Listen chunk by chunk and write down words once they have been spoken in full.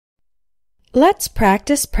Let's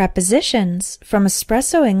practice prepositions from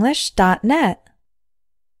espressoenglish.net.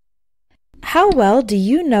 How well do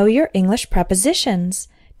you know your English prepositions?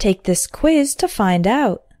 Take this quiz to find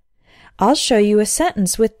out. I'll show you a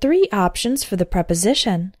sentence with 3 options for the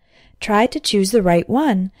preposition. Try to choose the right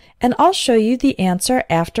one, and I'll show you the answer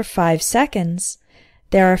after 5 seconds.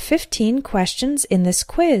 There are 15 questions in this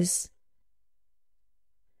quiz.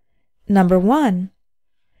 Number 1.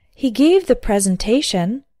 He gave the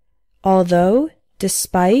presentation, although,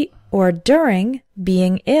 despite, or during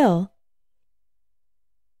being ill.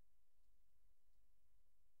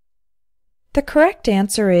 The correct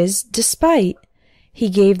answer is despite. He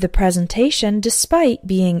gave the presentation despite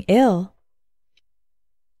being ill.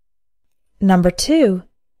 Number 2.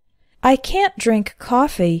 I can't drink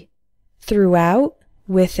coffee throughout,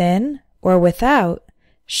 within, or without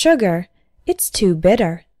sugar. It's too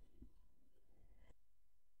bitter.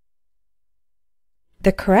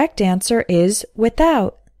 The correct answer is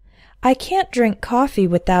without. I can't drink coffee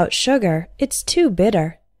without sugar. It's too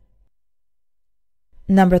bitter.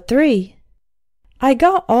 Number 3. I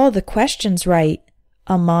got all the questions right,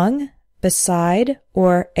 among, beside,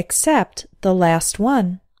 or except the last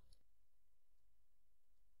one.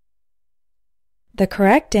 The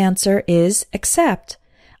correct answer is except.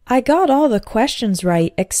 I got all the questions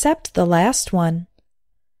right except the last one.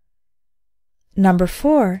 Number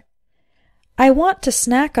 4. I want to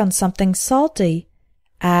snack on something salty,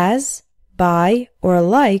 as, by, or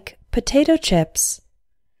like potato chips.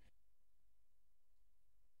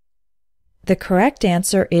 The correct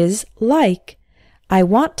answer is like. I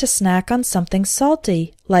want to snack on something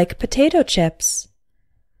salty, like potato chips.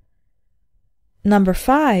 Number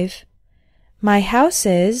 5. My house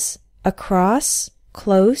is across,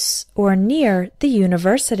 close, or near the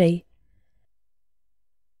university.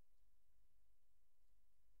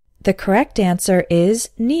 The correct answer is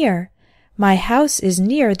near. My house is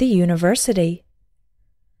near the university.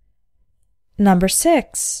 Number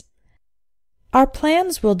 6. Our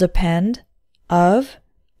plans will depend of,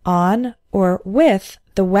 on, or with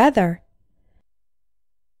the weather.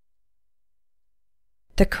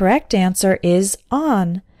 The correct answer is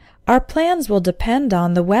on. Our plans will depend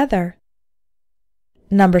on the weather.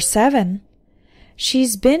 Number 7.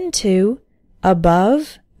 She's been to,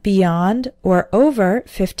 above, beyond, or over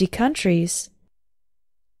 50 countries.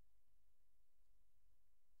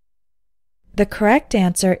 The correct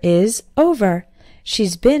answer is over.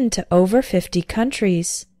 She's been to over 50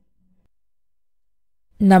 countries.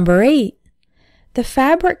 Number 8. The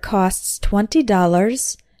fabric costs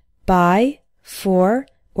 $20 by, for,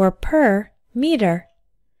 or per meter.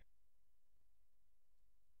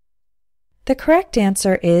 The correct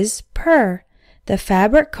answer is per. The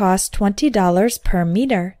fabric costs $20 per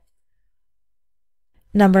meter.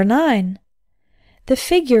 Number 9. The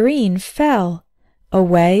figurine fell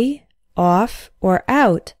away, off, or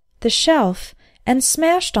out the shelf and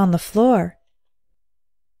smashed on the floor.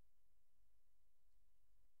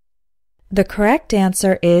 The correct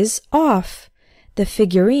answer is off. The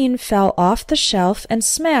figurine fell off the shelf and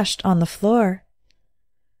smashed on the floor.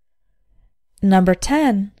 Number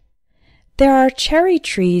 10. There are cherry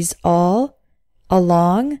trees all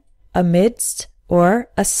along, amidst, or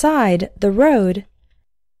aside the road.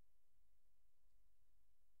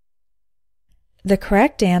 The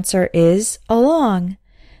correct answer is along.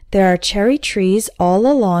 There are cherry trees all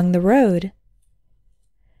along the road.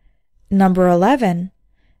 Number 11.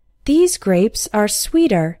 These grapes are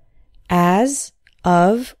sweeter, as,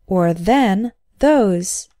 of, or than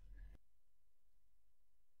those.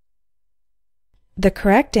 The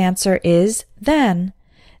correct answer is than.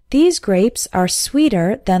 These grapes are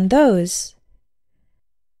sweeter than those.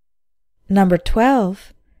 Number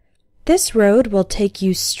 12. This road will take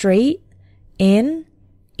you straight in,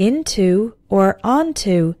 into, or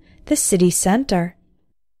onto the city center.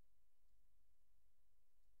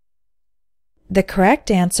 The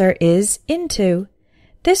correct answer is into.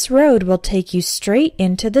 This road will take you straight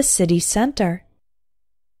into the city center.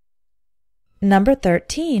 Number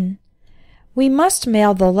 13. We must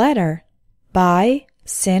mail the letter by,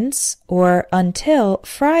 since, or until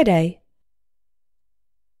Friday.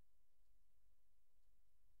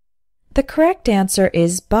 The correct answer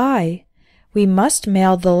is by. We must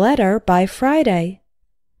mail the letter by Friday.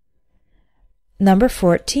 Number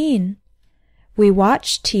 14. We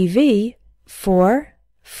watch TV for,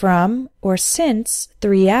 from, or since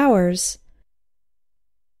 3 hours.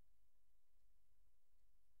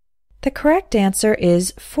 The correct answer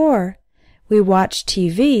is for. We watch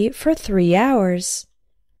TV for 3 hours.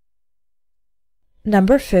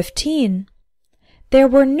 Number 15. There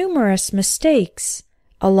were numerous mistakes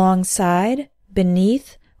alongside,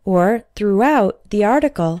 beneath, or throughout the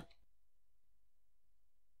article?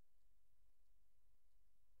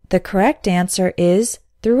 The correct answer is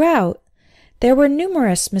throughout. There were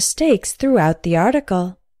numerous mistakes throughout the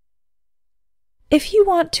article. If you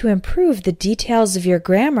want to improve the details of your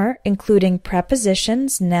grammar, including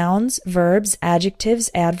prepositions, nouns, verbs,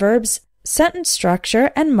 adjectives, adverbs, sentence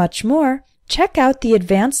structure, and much more, check out the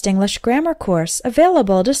Advanced English Grammar course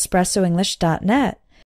available at espressoenglish.net.